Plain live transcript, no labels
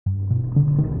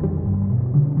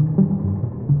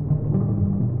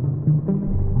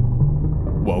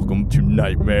Welcome to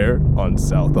Nightmare on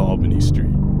South Albany Street.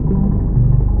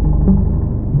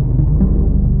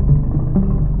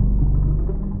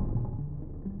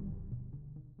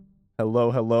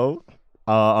 Hello.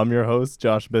 I'm your host,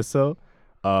 Josh Bisso.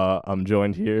 I'm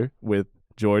joined here with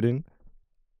Jordan,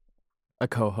 A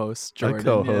co-host, Jordan. a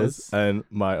co-host, yes. and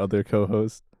my other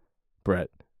co-host, Brett.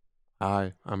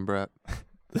 Hi, I'm Brett.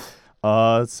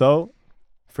 So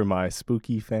for my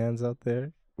spooky fans out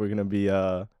there, we're gonna be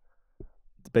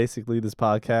basically this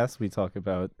podcast. We talk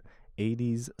about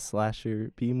 80s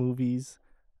slasher B movies,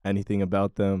 anything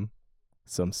about them,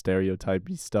 some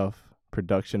stereotypy stuff,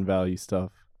 production value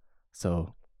stuff.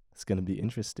 So it's gonna be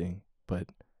interesting. But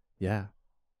yeah.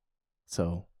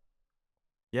 So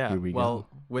Yeah. here we well,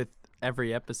 go. with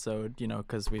every episode,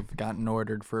 because we've gotten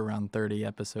ordered for around 30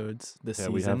 episodes this Yeah,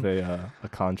 season. we have a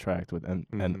contract with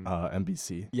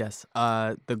NBC. Yes.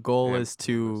 The goal Yeah, is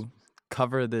to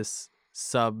cover this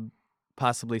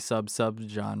possibly sub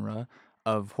genre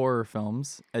of horror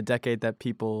films, a decade that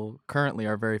people currently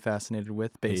are very fascinated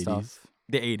with, based 80s. off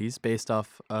the 80s, based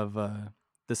off of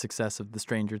the success of the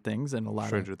Stranger Things and a lot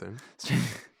Stranger Things.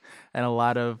 and a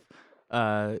lot of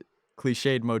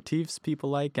cliched motifs people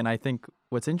like. And I think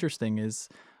what's interesting is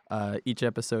each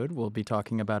episode we'll be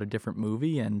talking about a different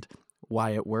movie and why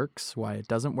it works, why it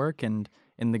doesn't work, and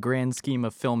in the grand scheme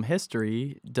of film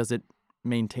history, does it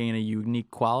maintain a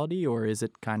unique quality, or is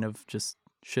it kind of just,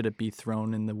 should it be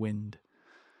thrown in the wind?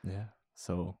 Yeah.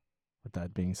 So with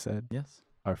that being said, Yes.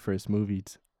 our first movie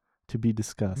to be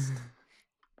discussed,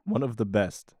 one of the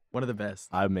best, One of the best.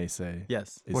 I may say,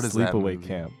 Yes. is What is that Sleepaway movie?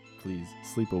 Camp. Please,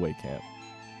 Sleepaway Camp.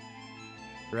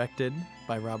 Directed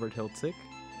by Robert Hiltzik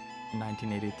in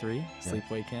 1983,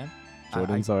 Sleepaway Camp.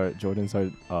 Jordan's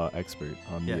our expert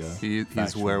on Yes. the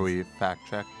He's where factuals. we fact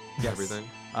check Yes. everything.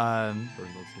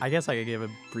 I guess I could give a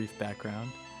brief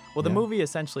background. Well, the Yeah. movie,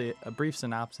 essentially, a brief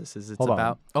synopsis is it's Hold on.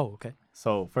 about... Oh, okay.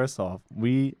 So first off,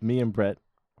 me and Brett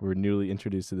were newly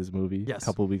introduced to this movie Yes. a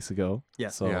couple weeks ago.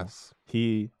 Yes. So Yes.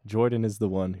 Jordan is the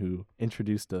one who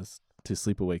introduced us to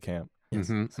Sleepaway Camp. Yes.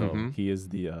 So he is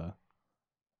the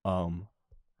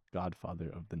godfather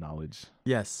of the knowledge.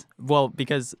 Yes. Well,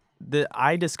 because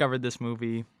I discovered this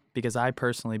movie because I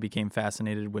personally became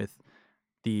fascinated with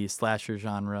the slasher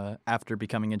genre after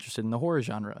becoming interested in the horror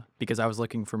genre, because I was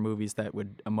looking for movies that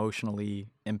would emotionally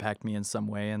impact me in some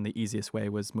way, and the easiest way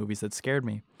was movies that scared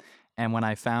me. And when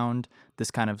I found this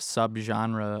kind of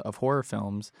subgenre of horror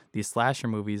films, these slasher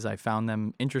movies, I found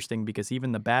them interesting because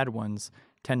even the bad ones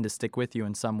tend to stick with you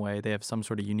in some way. They have some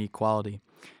sort of unique quality.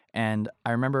 And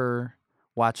I remember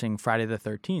watching Friday the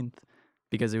 13th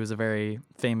because it was a very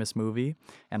famous movie,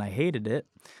 and I hated it,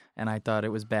 and I thought it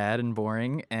was bad and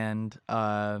boring and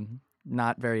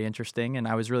not very interesting, and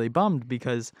I was really bummed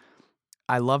because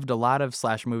I loved a lot of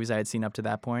slasher movies I had seen up to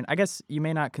that point. I guess you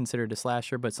may not consider it a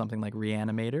slasher, but something like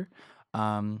Reanimator,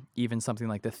 even something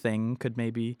like The Thing could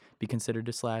maybe be considered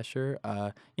a slasher.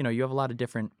 You have a lot of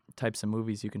different types of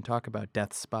movies you can talk about: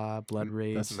 Death Spa, Blood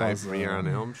Rage, That's Nightmare on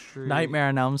Elm Street. Nightmare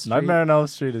on Elm Street. Nightmare on Elm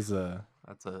Street is a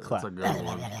That's a Clap. good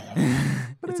one.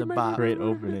 It's a bop. great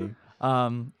opening.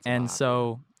 And bop.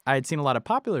 so I had seen a lot of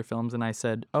popular films, and I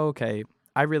said, oh, okay,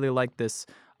 I really like this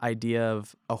idea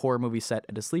of a horror movie set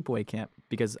at a sleepaway camp,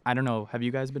 because I don't know, have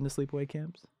you guys been to sleepaway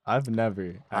camps? I've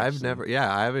never. I've actually. never,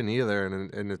 I haven't either,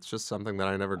 and it's just something that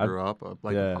I never grew up part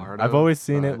I've of. always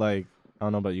seen it but- like, I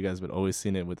don't know about you guys, but always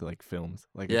seen it with like films.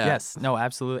 Like Yeah. Yes, no,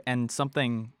 absolutely. And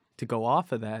something to go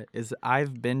off of that is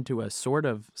I've been to a sort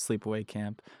of sleepaway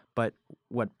camp, but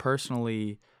what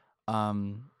personally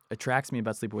attracts me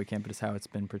about sleepaway camp is how it's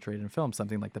been portrayed in film,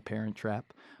 something like The Parent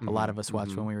Trap. A lot of us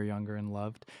watched when we were younger and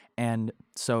loved. And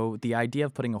so the idea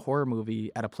of putting a horror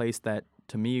movie at a place that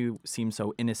to me seemed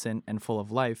so innocent and full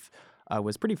of life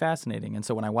was pretty fascinating. And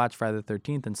so when I watched Friday the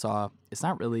 13th and saw it's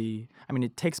not really, I mean,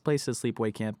 it takes place at a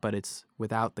sleepaway camp, but it's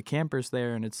without the campers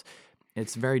there, and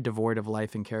it's very devoid of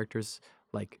life and characters,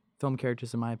 like film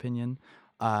characters in my opinion.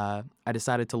 I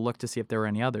decided to look to see if there were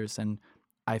any others, and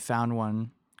I found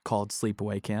one called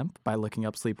Sleepaway Camp by looking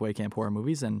up Sleepaway Camp horror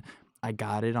movies, and I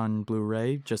got it on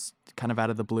Blu-ray just kind of out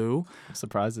of the blue. I'm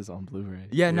surprised it's on Blu-ray.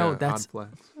 Yeah, no, on that's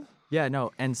Flex. yeah,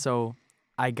 no. And so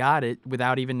I got it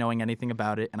without even knowing anything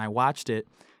about it, and I watched it,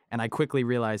 and I quickly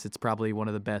realized it's probably one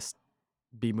of the best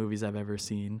B movies I've ever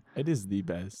seen. It is the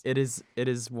best. It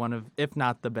is one of, if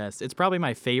not the best. It's probably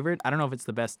my favorite. I don't know if it's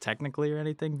the best technically or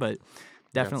anything, but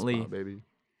definitely Death Spa, baby.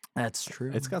 That's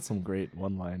true. It's got some great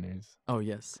one-liners Oh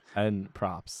yes, and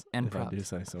props, and if I do props.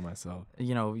 say so myself.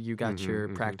 You got your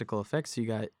Mhm. practical effects, you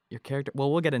got your character.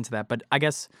 Well, we'll get into that, but I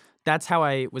guess that's how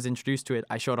I was introduced to it.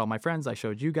 I showed all my friends, I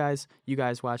showed you guys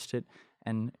watched it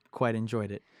and quite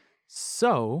enjoyed it.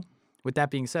 So, with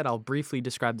that being said, I'll briefly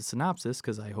describe the synopsis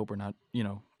because I hope we're not,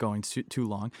 going too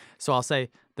long. So, I'll say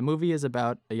the movie is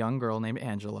about a young girl named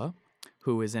Angela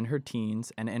who is in her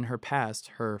teens, and in her past,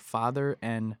 her father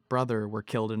and brother were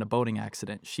killed in a boating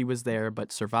accident. She was there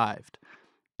but survived,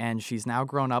 and she's now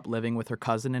grown up living with her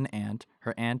cousin and aunt.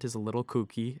 Her aunt is a little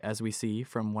kooky, as we see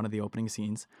from one of the opening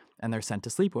scenes, and they're sent to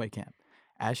sleepaway camp.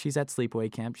 As she's at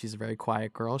sleepaway camp, she's a very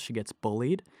quiet girl. She gets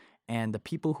bullied, and the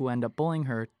people who end up bullying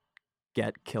her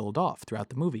get killed off throughout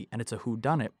the movie. And it's a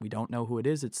whodunit. We don't know who it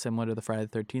is. It's similar to the Friday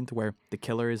the 13th, where the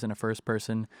killer is in a first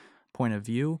person point of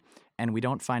view, and we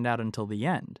don't find out until the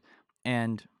end.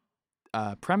 And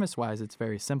premise wise, it's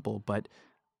very simple, but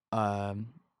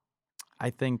um, I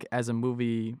think as a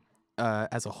movie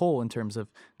as a whole, in terms of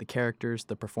the characters,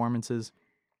 the performances,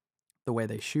 the way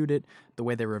they shoot it, the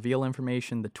way they reveal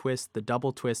information, the twist, the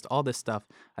double twist, all this stuff,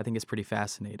 I think is pretty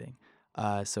fascinating.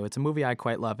 So it's a movie I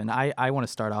quite love. And I want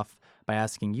to start off by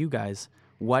asking you guys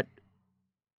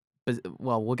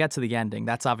well, we'll get to the ending.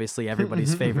 That's obviously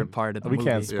everybody's favorite part of the We movie.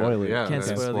 can't spoil it. Yeah, Can't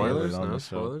no spoil the spoilers. on No the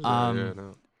show. spoilers.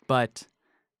 No. But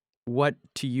what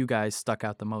to you guys stuck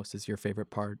out the most as your favorite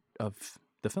part of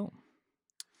the film?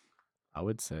 I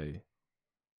would say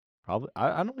probably.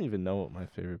 I don't even know what my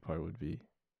favorite part would be.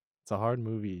 It's a hard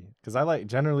movie because I like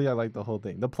the whole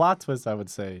thing. The plot twist, I would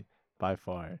say, by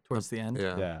far. Towards the end?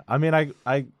 Yeah. Yeah. I mean, I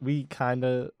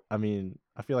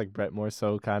feel like Brett more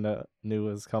so kind of knew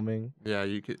it was coming. Yeah,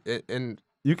 you could, and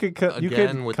You could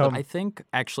Again, with the- come. I think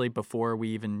actually before we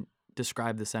even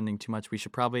describe this ending too much, we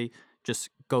should probably just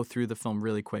go through the film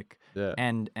really quick Yeah.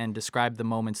 and describe the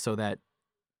moments so that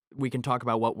we can talk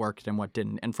about what worked and what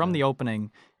didn't. And from Yeah. the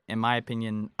opening, in my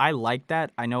opinion, I like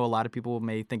that. I know a lot of people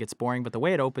may think it's boring, but the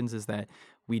way it opens is that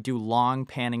we do long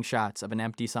panning shots of an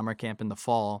empty summer camp in the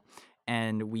fall,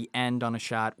 and we end on a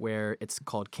shot where it's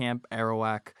called Camp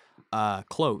Arawak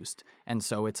closed. And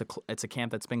so it's a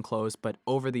camp that's been closed, but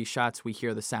over these shots we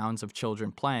hear the sounds of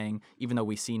children playing, even though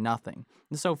we see nothing.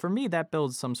 And so for me, that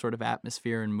builds some sort of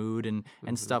atmosphere and mood and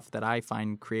stuff that I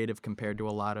find creative compared to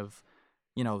a lot of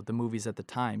the movies at the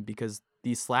time, because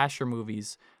these slasher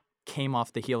movies came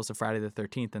off the heels of Friday the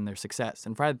 13th and their success.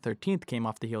 And Friday the 13th came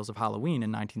off the heels of Halloween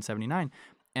in 1979.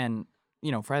 And,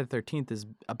 Friday the 13th is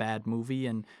a bad movie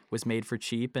and was made for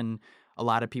cheap. And a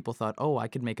lot of people thought, oh, I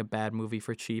could make a bad movie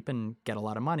for cheap and get a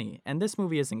lot of money. And this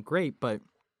movie isn't great, but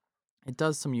it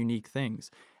does some unique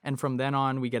things. And from then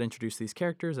on, we get introduced to these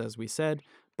characters, as we said.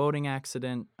 Boating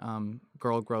accident,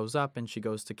 girl grows up and she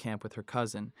goes to camp with her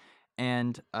cousin.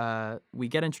 And we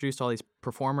get introduced to all these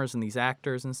performers and these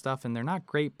actors and stuff, and they're not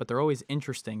great, but they're always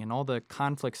interesting, and all the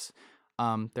conflicts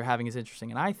they're having is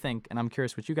interesting. And I think, and I'm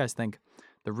curious what you guys think,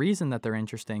 the reason that they're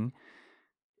interesting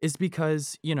is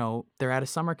because, they're at a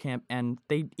summer camp, and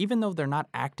they, even though they're not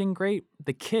acting great,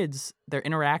 the kids, their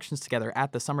interactions together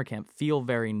at the summer camp feel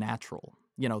very natural.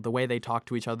 The way they talk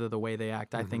to each other, the way they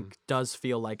act, I think does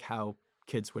feel like how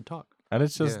kids would talk. And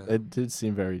it's just Yeah. it did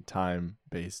seem very time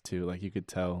based too. Like you could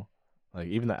tell, like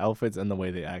even the outfits and the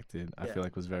way they acted, I Yeah. feel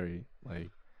like was very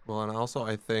like. Well, and also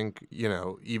I think,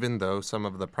 even though some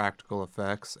of the practical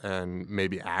effects and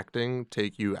maybe acting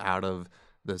take you out of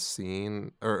the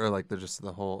scene or like just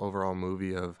the whole overall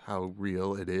movie of how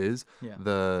real it is, Yeah.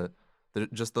 the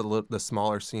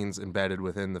smaller scenes embedded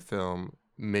within the film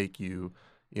make you,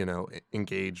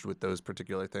 engaged with those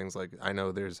particular things. Like I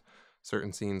know there's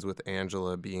certain scenes with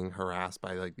Angela being harassed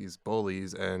by like these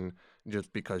bullies, and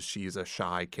just because she's a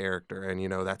shy character, and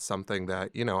that's something that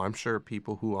I'm sure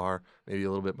people who are maybe a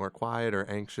little bit more quiet or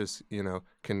anxious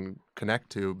can connect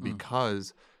to,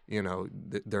 because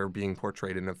they're being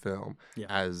portrayed in a film Yeah.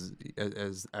 as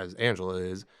Angela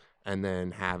is, and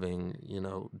then having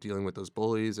dealing with those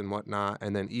bullies and whatnot,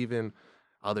 and then even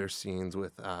other scenes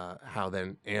with how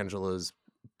then Angela's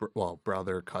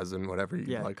brother, cousin, whatever you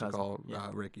Yeah, like cousin, to call yeah.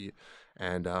 Ricky,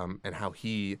 and how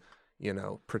he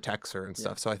protects her and Yeah.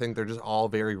 stuff. So I think they're just all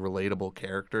very relatable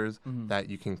characters Mhm. that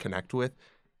you can connect with,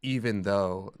 even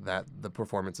though that the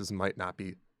performances might not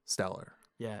be stellar.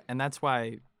 Yeah, and that's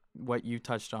why what you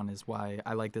touched on is why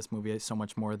I like this movie so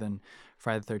much more than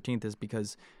Friday the 13th, is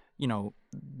because,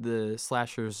 the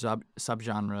slasher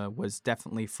subgenre was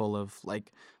definitely full of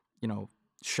like,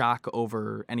 shock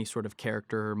over any sort of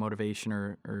character or motivation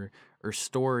or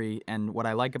story. And what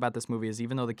I like about this movie is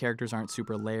even though the characters aren't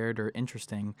super layered or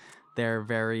interesting, they're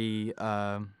very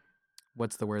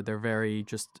what's the word? They're very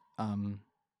just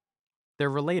they're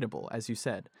relatable, as you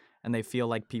said, and they feel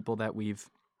like people that we've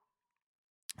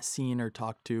seen or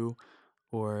talked to,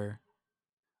 or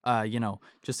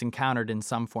just encountered in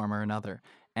some form or another.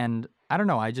 And I don't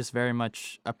know, I just very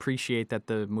much appreciate that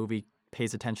the movie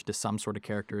pays attention to some sort of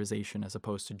characterization as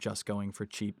opposed to just going for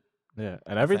cheap. Yeah,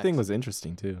 and everything Effects. was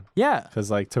interesting too. Yeah.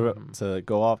 Because like to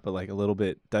go off, but like a little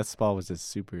bit, Death Spa was just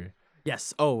super.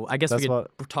 Yes. Oh, I guess we That's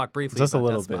could talk briefly Just a about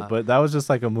little Death bit, Spa. but that was just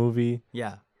like a movie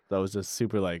Yeah. that was just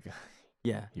super like,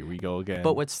 Yeah. here we go again.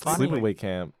 But what's funny- Sleepaway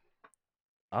Camp,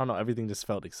 I don't know, everything just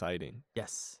felt exciting.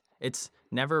 Yes. It's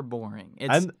never boring.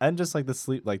 It's And just like the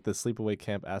Sleepaway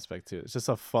Camp aspect too. It's just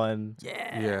a fun.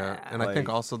 Yeah, and I think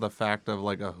Like- also the fact of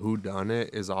like a whodunit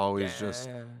is always just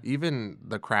even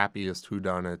the crappiest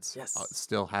whodunits Yes.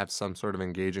 still have some sort of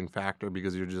engaging factor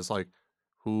because you're just like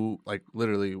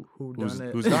literally who's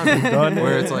done Whodunit.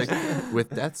 where it's like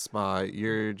with Death Spa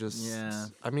you're just Yeah.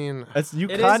 I mean You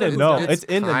It kind is of a know whodunit. it's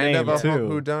in the kind name of a too.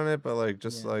 whodunit, but like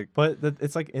just Yeah. like But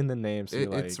it's like in the name, so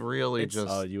you're it's like, really it's-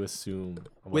 just you assume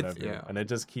or With- whatever, yeah. and it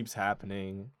just keeps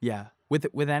happening. Yeah.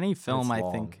 With any film, it's I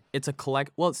long. think it's a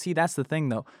collect. Well, see, that's the thing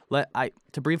though.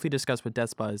 To briefly discuss what Death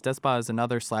Spa is. Death Spa is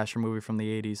another slasher movie from the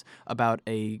 '80s about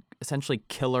a essentially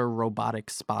killer robotic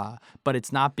spa, but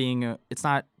it's not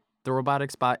the robotic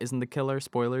spa isn't the killer.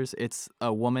 Spoilers. It's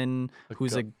a woman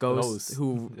who's a ghost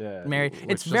who Yeah. married. which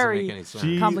It's doesn't make very any sense.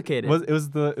 She complicated. it was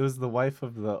the wife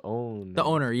of the owner. The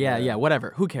owner, yeah,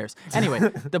 whatever. Who cares? Anyway,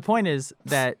 the point is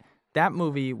that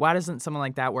movie, why doesn't something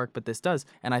like that work, but this does?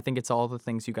 And I think it's all the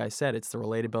things you guys said. It's the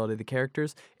relatability of the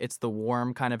characters. It's the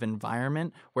warm kind of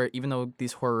environment where even though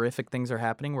these horrific things are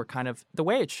happening, we're kind of, the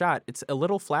way it's shot, it's a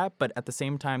little flat, but at the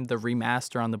same time, the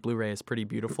remaster on the Blu-ray is pretty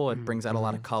beautiful. It brings out a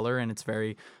lot of color and it's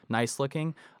very nice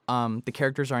looking. The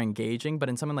characters are engaging, but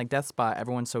in something like Death Spa,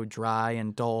 everyone's so dry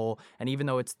and dull. And even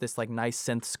though it's this like nice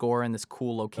synth score and this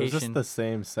cool It was location, just the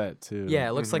same set too. yeah,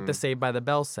 it looks like the Saved by the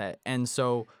Bell set. And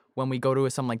so when we go to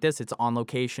something like this, it's on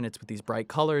location, it's with these bright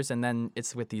colors, and then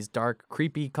it's with these dark,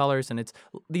 creepy colors, and it's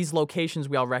these locations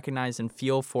we all recognize and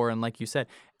feel for, and like you said.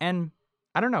 And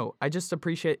I don't know, I just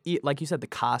appreciate, like you said, the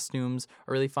costumes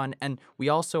are really fun. And we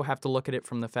also have to look at it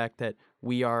from the fact that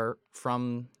we are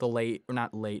from the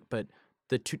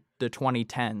the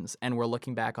 2010s, and we're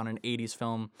looking back on an 80s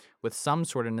film with some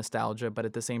sort of nostalgia, but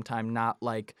at the same time not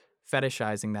like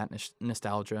fetishizing that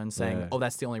nostalgia and saying, Yeah. oh,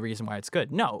 that's the only reason why it's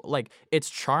good. No, like it's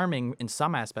charming in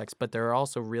some aspects, but there are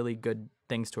also really good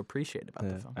things to appreciate about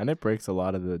the film. And it breaks a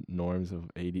lot of the norms of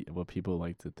what people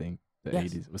like to think the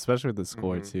Yes. 80s, especially with the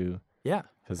score Mhm. too. Yeah.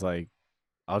 Because like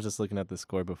I was just looking at the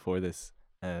score before this,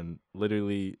 and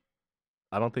literally,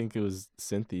 I don't think it was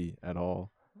synthy at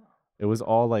all. It was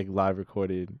all like live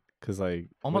recorded. Cause like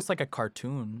Almost like a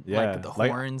cartoon, yeah, like the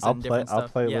horns I'll and play, different stuff. I'll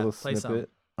play a yeah, little play some. snippet.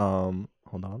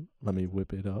 Hold on, let me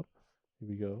whip it up. Here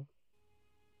we go.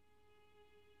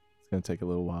 It's gonna take a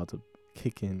little while to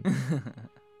kick in.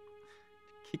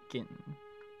 Kicking.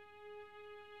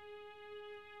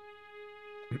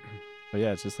 But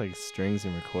yeah, it's just like strings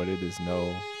and recorded. There's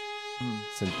no Mm.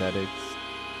 synthetics.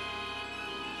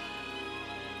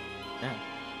 Yeah.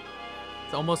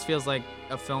 It almost feels like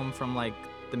a film from like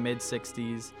the mid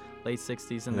 60s, late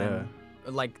 60s, and then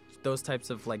like those types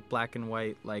of like black and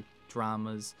white like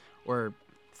dramas or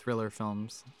thriller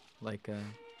films. Like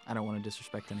I don't want to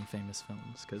disrespect any famous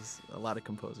films because a lot of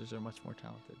composers are much more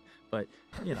talented. But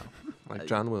you know, like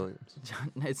John Williams.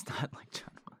 it's not like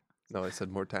John Williams. No, I said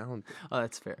more talented. Oh,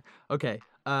 that's fair. Okay.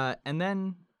 And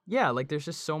then, yeah, like there's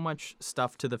just so much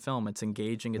stuff to the film. It's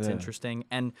engaging, it's Yeah. interesting.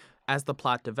 And as the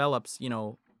plot develops, you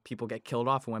know, people get killed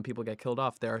off. And when people get killed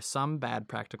off, there are some bad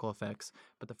practical effects.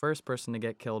 But the first person to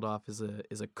get killed off is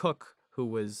a cook who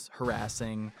was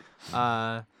harassing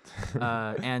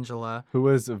Angela. Who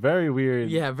was a very weird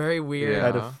Yeah, very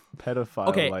weird. Yeah. pedophile.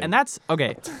 Okay, like, and that's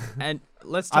okay. And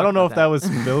let's talk I don't know if about that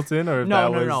was built in or if no,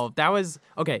 that was no. That was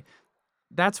okay.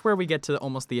 That's where we get to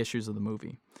almost the issues of the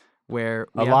movie, where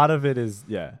a lot of it is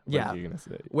like Yeah. you're gonna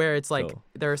say. where it's like Still.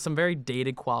 there are some very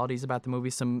dated qualities about the movie,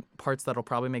 some parts that'll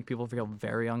probably make people feel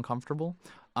very uncomfortable.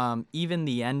 Even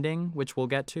the ending, which we'll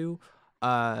get to,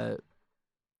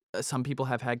 some people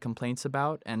have had complaints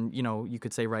about, and you know, you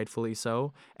could say rightfully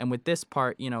so. And with this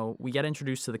part, you know, we get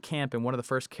introduced to the camp, and one of the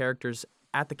first characters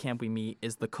at the camp we meet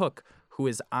is the cook, who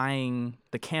is eyeing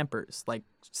the campers like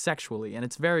sexually, and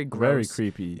it's very Very gross.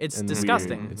 creepy. It's and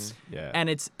disgusting. weird. It's yeah. And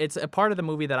it's a part of the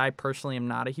movie that I personally am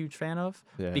not a huge fan of,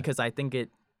 yeah. because I think it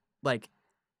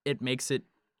makes it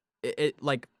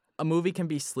like a movie can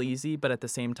be sleazy, but at the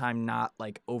same time not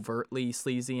like overtly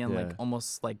sleazy and like Yeah.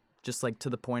 almost like just like to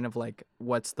the point of like,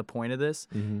 what's the point of this?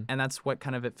 Mhm. And that's what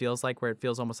kind of it feels like, where it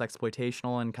feels almost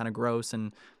exploitational and kind of gross.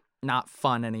 And not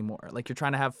fun anymore. Like you're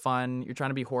trying to have fun, you're trying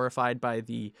to be horrified by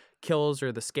the kills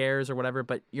or the scares or whatever,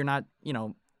 but you're not,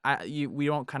 we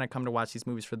don't kind of come to watch these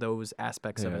movies for those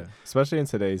aspects of Yeah, it. especially in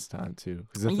today's time too.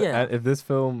 Because Yeah. if this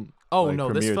film, Oh like,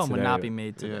 no, this premiered film would not today, be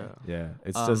made today. Yeah.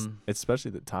 it's just Um,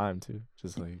 especially the time too.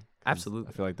 Just like 'cause Absolutely.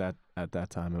 I feel like that at that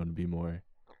time it would be more,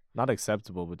 not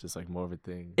acceptable, but just like more of a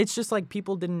thing. It's just like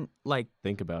people didn't like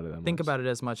Think about it. think about it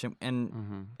as much, and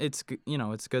Mm-hmm. it's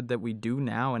it's good that we do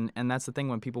now, and that's the thing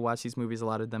when people watch these movies, a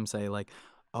lot of them say like,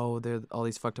 oh, they're all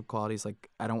these fucked up qualities, like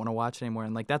I don't want to watch it anymore,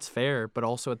 and like that's fair, but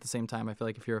also at the same time I feel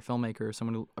like if you're a filmmaker or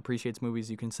someone who appreciates movies,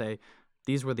 you can say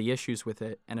these were the issues with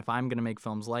it, and if I'm going to make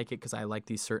films like it because I like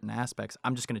these certain aspects,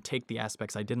 I'm just going to take the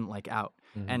aspects I didn't like out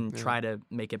and Yeah. try to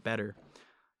make it better.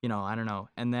 I don't know.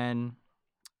 And then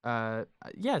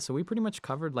yeah, so we pretty much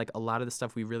covered like a lot of the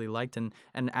stuff we really liked, and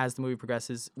as the movie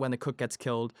progresses, when the cook gets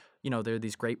killed, there are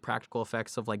these great practical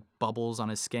effects of like bubbles on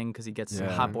his skin because he gets some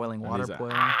Yeah. hot boiling And water he's like,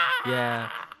 boiling. Yeah,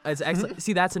 it's excellent.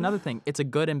 See, that's another thing. It's a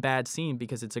good and bad scene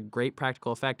because it's a great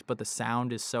practical effect, but the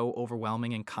sound is so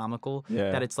overwhelming and comical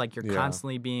Yeah. that it's like you're Yeah.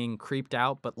 constantly being creeped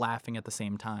out but laughing at the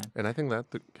same time. And I think that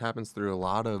happens through a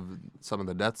lot of some of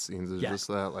the death scenes. Is Yeah. just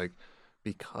that, like,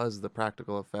 because the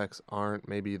practical effects aren't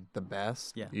maybe the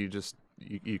best, Yeah. you just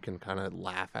you can kind of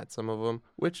laugh at some of them.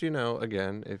 Which,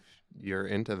 again, if you're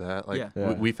into that, like,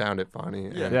 Yeah. we found it funny. Yeah.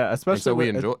 And, Yeah, and especially so we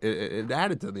with- enjoy it.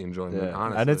 Added to the enjoyment, Yeah,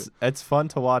 honestly. and it's fun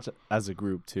to watch as a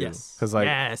group too. Yes. Because like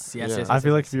yes, yes, Yeah. yes, I yes,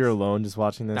 feel like yes, if you're yes. alone just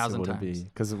watching this, it 1,000 wouldn't times. be.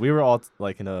 Because we were all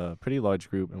like in a pretty large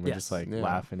group and we're just Yes. like Yeah.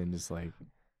 laughing and just like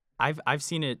I've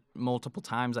seen it multiple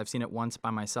times. I've seen it once by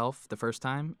myself the first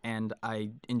time, and I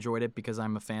enjoyed it because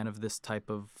I'm a fan of this type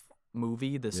of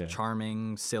movie, this Yeah.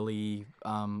 charming, silly,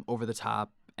 over the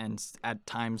top, and at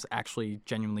times actually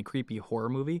genuinely creepy horror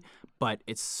movie. But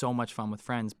it's so much fun with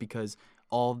friends because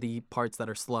all the parts that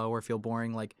are slow or feel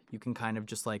boring, like you can kind of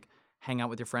just like hang out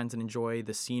with your friends and enjoy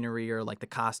the scenery or like the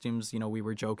costumes. We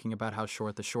were joking about how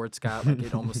short the shorts got. Like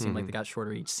it almost seemed like they got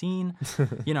shorter each scene.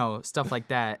 Stuff like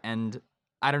that. And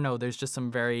I don't know, there's just some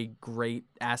very great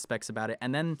aspects about it.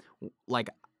 And then like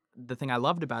the thing I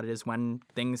loved about it is when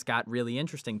things got really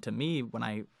interesting to me when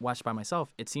I watched by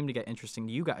myself, it seemed to get interesting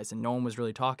to you guys and no one was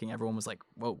really talking. Everyone was like,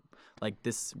 whoa, like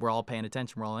this, we're all paying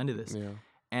attention. We're all into this. Yeah.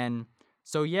 And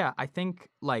so, yeah, I think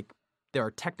like there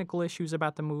are technical issues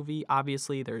about the movie.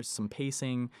 Obviously, there's some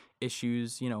pacing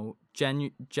issues,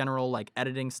 general like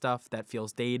editing stuff that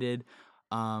feels dated.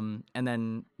 And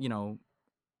then,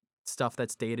 stuff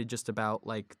that's dated just about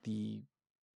like the,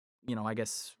 I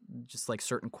guess just like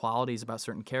certain qualities about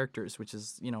certain characters, which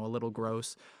is, a little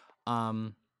gross.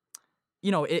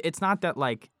 It's not that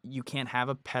like you can't have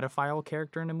a pedophile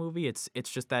character in a movie. It's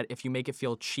just that if you make it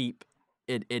feel cheap,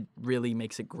 it really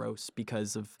makes it gross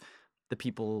because of the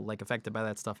people like affected by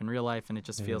that stuff in real life, and it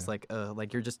just feels like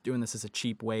you're just doing this as a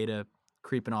cheap way to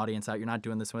creep an audience out. You're not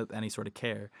doing this with any sort of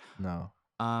care. no.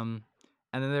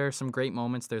 And then there are some great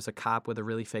moments. There's a cop with a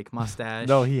really fake mustache.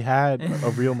 No, he had a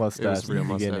real mustache real in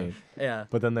the mustache. beginning, Yeah,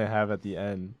 but then they have at the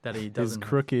end that he his doesn't.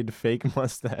 crooked fake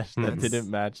mustache that That's-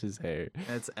 didn't match his hair.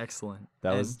 That's excellent.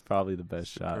 That was probably the best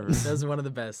shot. Superb. That was one of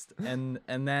the best. And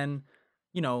then,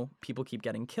 people keep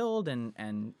getting killed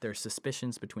and there's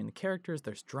suspicions between the characters.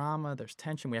 There's drama. There's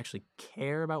tension. We actually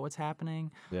care about what's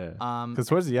happening. Yeah. Um, Because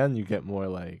towards the end, you get more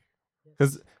like,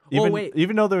 because Oh, wait.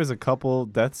 even though there was a couple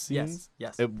death scenes,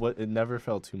 yes. it never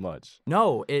felt too much.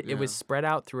 No, it Yeah. was spread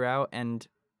out throughout and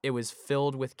it was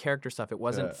filled with character stuff. It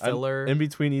wasn't Yeah, and filler. in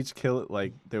between each kill,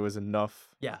 like there was enough.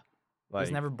 Yeah. It Like,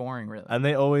 was never boring, really. and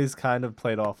they always kind of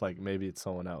played off like maybe it's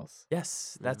someone else,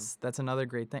 Yes, that's another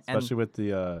great thing. especially with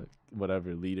the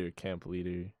whatever leader, camp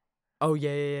leader. Oh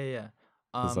yeah.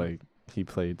 It's like he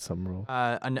played some role.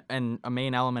 And a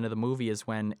main element of the movie is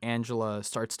when Angela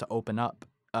starts to open up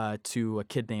to a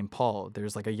kid named Paul.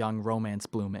 There's like a young romance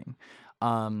blooming.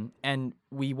 And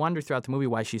we wonder throughout the movie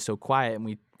why she's so quiet, and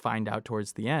we find out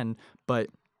towards the end. But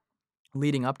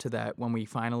leading up to that, when we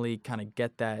finally kind of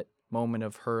get that moment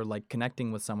of her like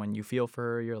connecting with someone, you feel for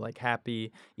her, you're like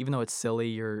happy. Even though it's silly,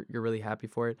 you're really happy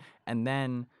for it. And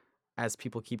then as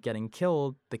people keep getting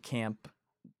killed,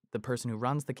 the person who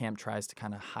runs the camp tries to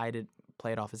kind of hide it,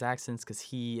 play it off as accidents because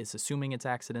he is assuming it's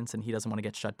accidents and he doesn't want to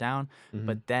get shut down. Mhm.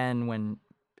 But then when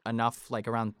enough, like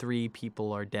around 3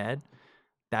 people are dead,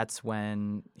 that's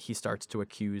when he starts to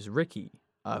accuse Ricky,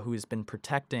 who's been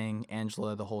protecting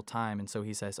Angela the whole time. And so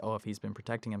he says, oh, if he's been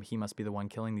protecting him, he must be the one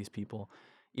killing these people,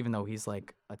 even though he's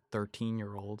like a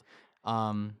 13-year-old.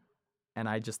 And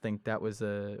I just think that was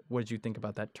what did you think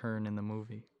about that turn in the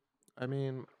movie? I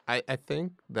mean, I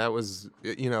think that was,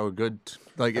 a good,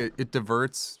 like, it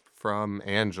diverts from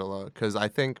Angela, because I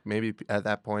think maybe at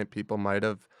that point people might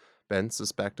have been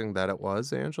suspecting that it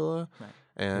was Angela. Right.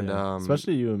 And Yeah.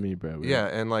 Especially you and me, bro. yeah,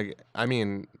 and like I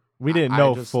mean, we didn't I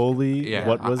know just- fully yeah,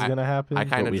 what was gonna happen. I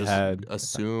kind but of we just had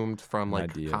assumed from an like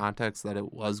idea. context that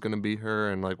it was going to be her,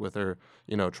 and like with her,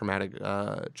 traumatic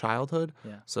childhood.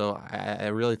 Yeah. So I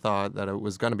really thought that it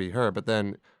was going to be her, but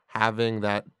then having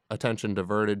that attention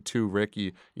diverted to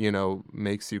Ricky,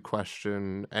 makes you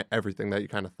question everything that you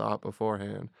kind of thought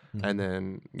beforehand, Mhm. and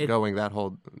then It- going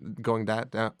that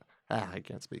down. I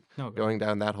can't speak. No, go Going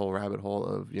down that whole rabbit hole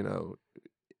of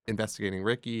investigating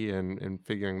Ricky and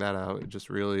figuring that out, it just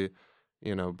really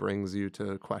brings you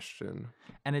to question.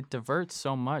 And it diverts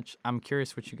so much. I'm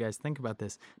curious what you guys think about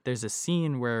this. There's a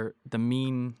scene where the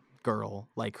mean girl,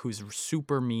 like who's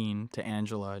super mean to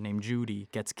Angela, named Judy,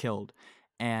 gets killed,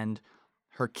 and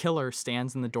her killer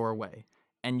stands in the doorway,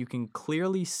 and you can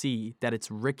clearly see that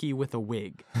it's Ricky with a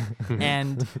wig.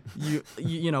 And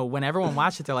when everyone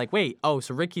watched it, they're like, "Wait, oh,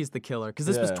 so Ricky's the killer?" Because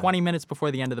this was Yeah. 20 minutes before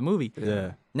the end of the movie.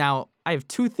 Yeah. Now, I have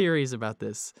two theories about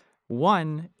this.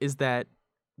 One is that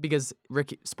because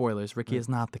Ricky is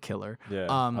not the killer. Yeah.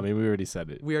 Um, I mean, we already said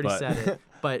it. We already but- said it.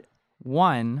 But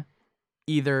one,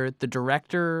 either the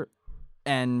director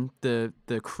and the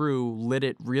crew lit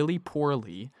it really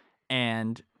poorly,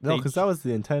 and No, they- because that was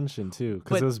the intention too.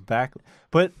 Because But- it was back.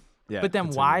 But yeah. but then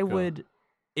continue, why go.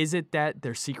 is it that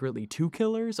they're secretly two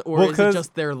killers, or Well, is it 'cause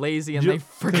just they're lazy and you- they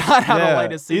forgot how to Yeah,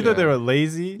 light a cigarette? Either they were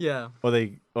lazy, Yeah.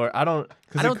 or I don't. I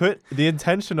Because don't- it could. The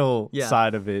intentional Yeah.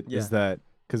 side of it is Yeah. that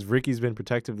because Ricky's been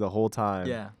protective the whole time.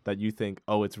 Yeah. That you think,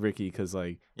 oh, it's Ricky because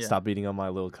Yeah. stop beating on my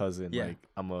little cousin. Yeah. Like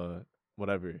I'm a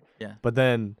whatever. Yeah. But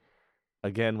then,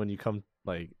 again, when you come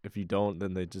if you don't,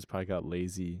 then they just probably got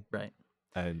lazy Right.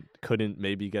 and couldn't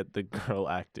maybe get the girl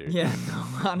actor. Yeah.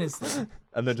 No, honestly.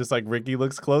 And then just Ricky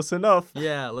looks close enough.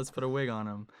 Yeah, let's put a wig on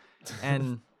him.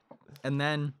 And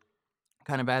then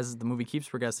kind of as the movie keeps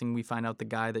progressing, we find out the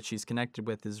guy that she's connected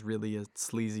with is really a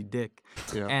sleazy dick.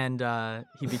 Yeah. And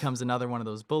he becomes another one of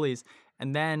those bullies.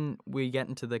 And then we get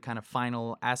into the kind of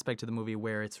final aspect of the movie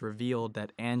where it's revealed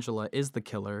that Angela is the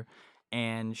killer,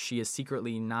 and she has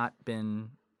secretly not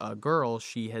been a girl.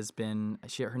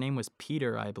 Her name was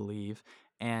Peter, I believe.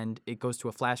 And it goes to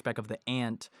a flashback of the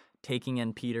aunt taking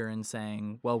in Peter and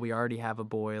saying, well, we already have a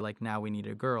boy, like now we need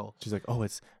a girl. She's like, oh,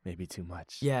 it's maybe too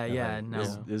much. Yeah, And, yeah, It no.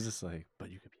 was just but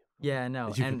you could be. Yeah, no.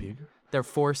 You could And be a girl. they're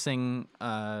forcing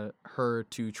her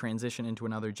to transition into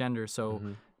another gender. So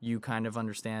Mhm. you kind of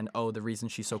understand, oh, the reason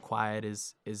she's so quiet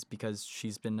is because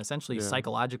she's been essentially Yeah.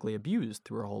 psychologically abused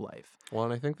through her whole life. Well,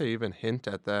 and I think they even hint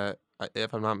at that,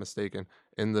 if I'm not mistaken,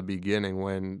 in the beginning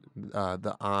when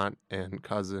the aunt and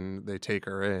cousin they take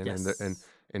her in, Yes.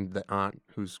 and the aunt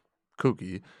who's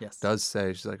kooky Yes. does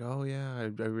say, she's like, oh yeah, I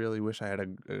really wish I had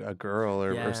a girl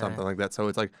or Yeah. something like that. So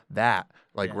it's like that,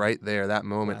 Yeah. right there, that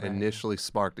moment Right. initially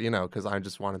sparked, because I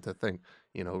just wanted to think,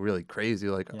 really crazy,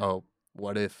 like, Yeah. oh,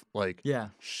 what if Yeah.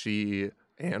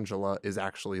 Angela is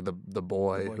actually the boy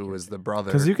boy who was character. the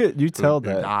brother Because you who tell who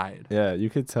that. died. Yeah, you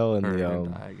could tell in Or the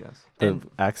didn't die, I guess. the And-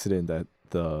 accident that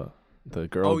the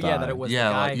girl Oh, yeah, died. that it was the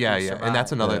Yeah, guy like, yeah, who yeah. And that's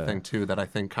survived. another Yeah. thing too that I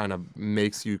think kind of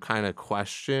makes you kind of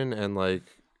question and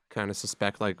kind of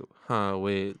suspect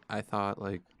wait, I thought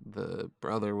the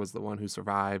brother was the one who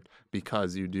survived,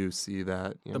 because you do see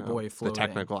that, The boy the floating.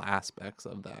 technical aspects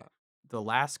of that. The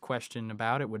last question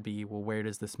about it would be, well, where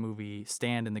does this movie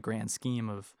stand in the grand scheme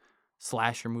of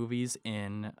slasher movies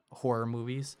in horror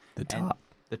movies? the And top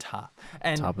the top.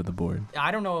 And top of the board.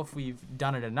 I don't know if we've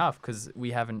done it enough because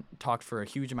we haven't talked for a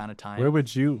huge amount of time. Where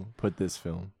would you put this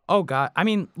film? Oh God! I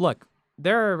mean, look,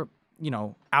 there are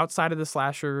outside of the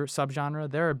slasher subgenre,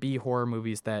 there are B horror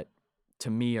movies that, to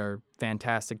me, are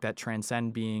fantastic that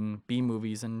transcend being B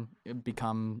movies and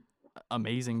become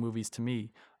amazing movies to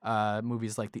me.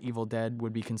 Movies like The Evil Dead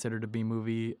would be considered a B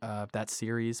movie, that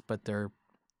series, but they're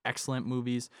excellent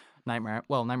movies. Nightmare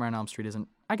on Elm Street isn't.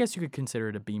 I guess you could consider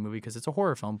it a B movie because it's a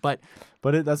horror film, but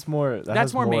That's more. That That's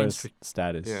has more more mainstream.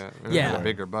 status. Yeah. And Yeah. a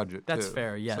bigger budget. that's too,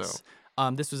 fair. Yes.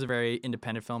 so. This was a very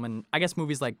independent film, and I guess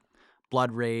movies like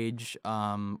Blood Rage,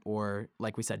 or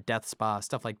like we said, Death Spa,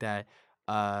 stuff like that.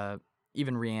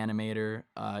 Even Reanimator,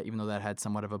 even though that had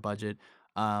somewhat of a budget.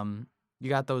 You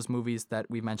got those movies that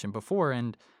we mentioned before,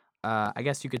 and I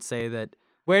guess you could say that.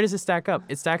 Where does it stack up?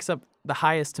 It stacks up the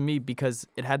highest to me because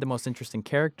it had the most interesting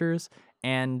characters,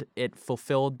 and it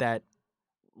fulfilled that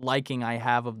liking I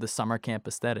have of the summer camp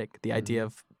aesthetic. The idea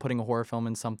of putting a horror film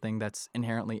in something that's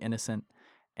inherently innocent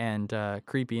and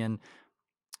creepy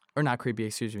or not creepy,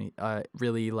 excuse me,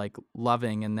 really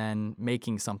loving and then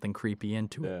making something creepy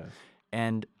into it. Yeah.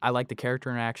 And I like the character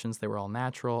interactions. They were all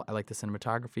natural. I like the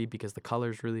cinematography because the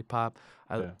colors really pop.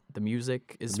 Yeah. The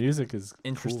music is The music is cool.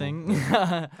 interesting.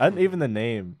 And even the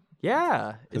name,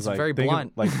 Yeah, 'Cause, it's like, very think of,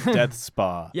 blunt. like Death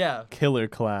Spa, Yeah, Killer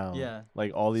Clown, yeah.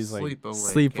 like all these like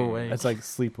Sleep Camp. Away. it's like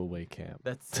sleepaway camp.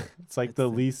 That's It's like That's the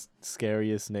the- least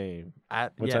scariest name,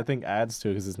 which yeah. I think adds to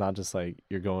it because it's not just like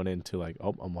you're going into like,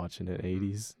 oh, I'm watching an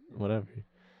 80s, whatever.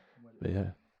 But yeah,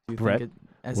 Do you Brett, think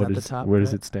it is what at the is- top? where does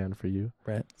Brett? it stand for you?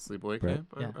 Brett? Sleepaway Brett?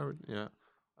 Camp. Yeah.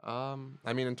 Yeah.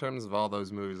 I mean, in terms of all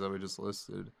those movies that we just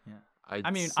listed. Yeah. I'd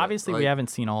I mean, say, obviously we like, haven't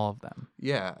seen all of them.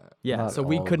 Yeah. Yeah, Not so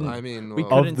we all of couldn't. them. I mean, we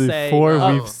well, couldn't Of the say, 4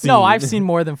 oh, we've seen. No, I've seen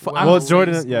more than 4. well, Well,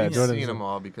 Jordan- we've yeah, Jordan's- seen them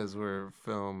all because we're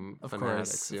film Of fanatics,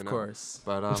 course, you of know. course.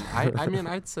 But I mean,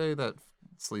 I'd say that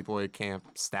Sleepaway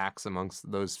Camp stacks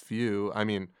amongst those few. I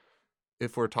mean,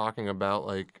 if we're talking about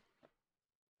like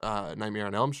Nightmare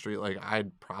on Elm Street, like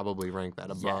I'd probably rank that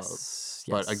above. Yes,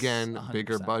 But yes, again,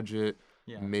 bigger 100%. budget,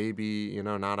 Yeah. maybe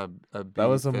not a big That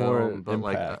was a film, more but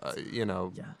like impact.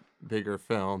 a bigger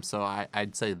film. So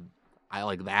I'd say I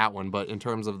like that one. But in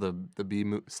terms of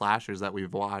the slashers that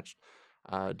we've watched,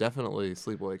 definitely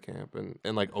Sleepaway Camp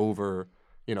and like over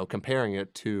comparing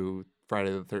it to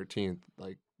Friday the 13th,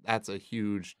 like that's a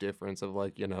huge difference of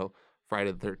like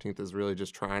Friday the 13th is really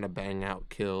just trying to bang out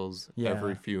kills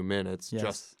every Yeah. few minutes Yes.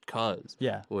 just cause.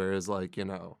 Yeah. Whereas like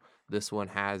this one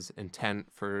has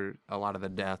intent for a lot of the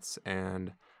deaths,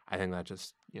 and I think that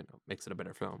just makes it a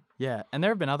better film. Yeah, and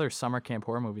there have been other summer camp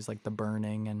horror movies like The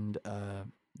Burning and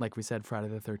like we said, Friday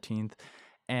the 13th.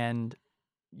 And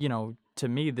to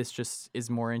me, this just is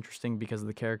more interesting because of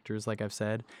the characters, like I've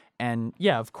said. And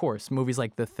yeah, of course, movies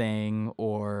like The Thing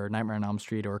or Nightmare on Elm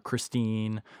Street or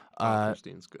Christine.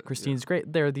 Christine's good. Christine's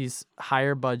great. There are these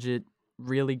higher budget,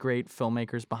 really great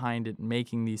filmmakers behind it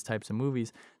making these types of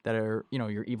movies that are,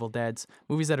 your Evil Deads,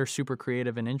 movies that are super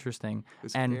creative and interesting.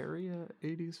 Is and- Carrie a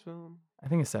 80s film? I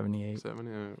think it's 78. 70,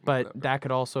 But whatever. that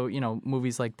could also,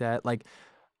 movies like that, like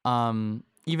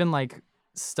even like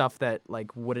stuff that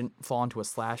like wouldn't fall into a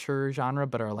slasher genre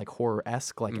but are like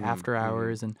horror-esque, like After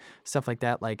Hours and stuff like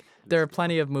that. Like there are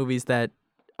plenty of movies that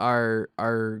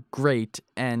are great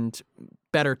and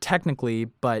better technically,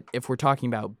 but if we're talking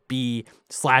about B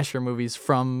slasher movies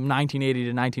from 1980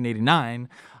 to 1989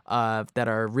 that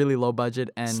are really low budget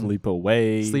and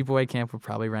Sleepaway Camp would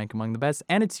probably rank among the best.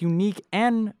 And it's unique,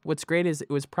 and what's great is it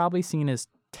was probably seen as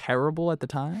terrible at the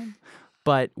time,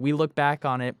 but we look back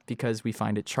on it because we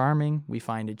find it charming, we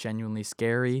find it genuinely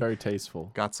scary. Very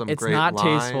tasteful. Got some It's great not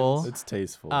lines. tasteful. It's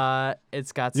tasteful.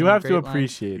 It's got some You have great to lines.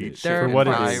 appreciate Eat it shit for and what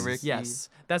it cry, is. Ricky. Yes,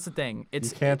 that's the thing. You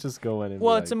can't just go in and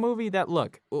Well, be it's a like, movie that,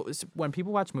 look, when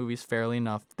people watch movies fairly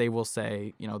enough, they will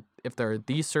say, if there are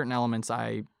these certain elements,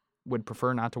 I would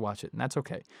prefer not to watch it, and that's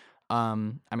okay. I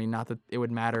mean, not that it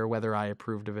would matter whether I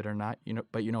approved of it or not,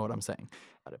 but you know what I'm saying.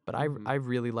 But I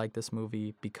really like this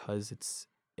movie because it's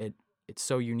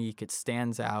so unique, it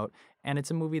stands out, and it's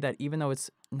a movie that, even though it's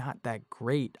not that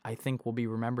great, I think will be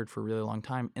remembered for a really long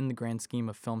time in the grand scheme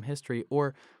of film history,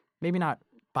 or maybe not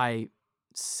by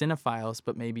cinephiles,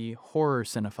 but maybe horror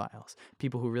cinephiles,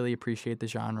 people who really appreciate the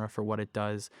genre for what it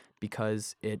does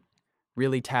because it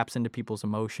really taps into people's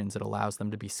emotions. It allows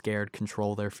them to be scared,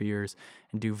 control their fears,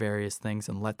 and do various things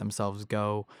and let themselves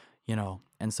go,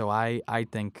 And so I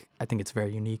think it's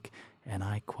very unique, and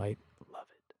I quite love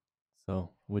it. So,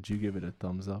 would you give it a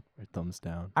thumbs up or thumbs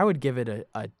down? I would give it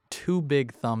a 2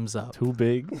 big thumbs up. Too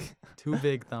big? 2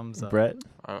 big thumbs up. Brett?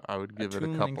 I would give it a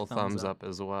Toon couple Link thumbs thumbs up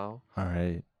as well. All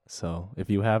right. So, if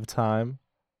you have time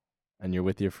and you're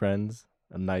with your friends,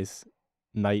 a nice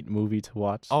night movie to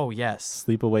watch. Oh, yes.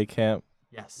 Sleepaway Camp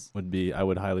Yes. I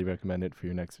would highly recommend it for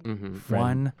your next Mm-hmm.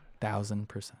 friend.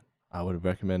 1,000%. I would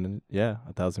recommend it. Yeah,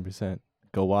 1,000%.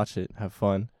 Go watch it. Have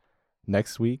fun.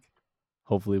 Next week,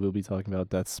 hopefully we'll be talking about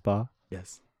Death Spa.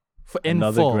 Yes. In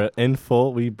full. In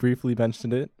full. We briefly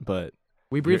mentioned it, but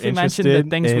We briefly mentioned the interested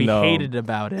things we in, hated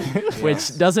about it, Yeah.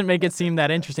 which doesn't make it seem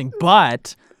that interesting,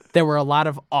 but there were a lot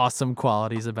of awesome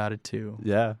qualities about it too.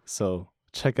 yeah. So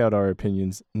check out our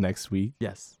opinions next week,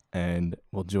 Yes. and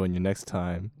we'll join you next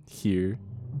time here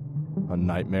on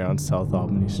Nightmare on South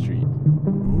Albany Street.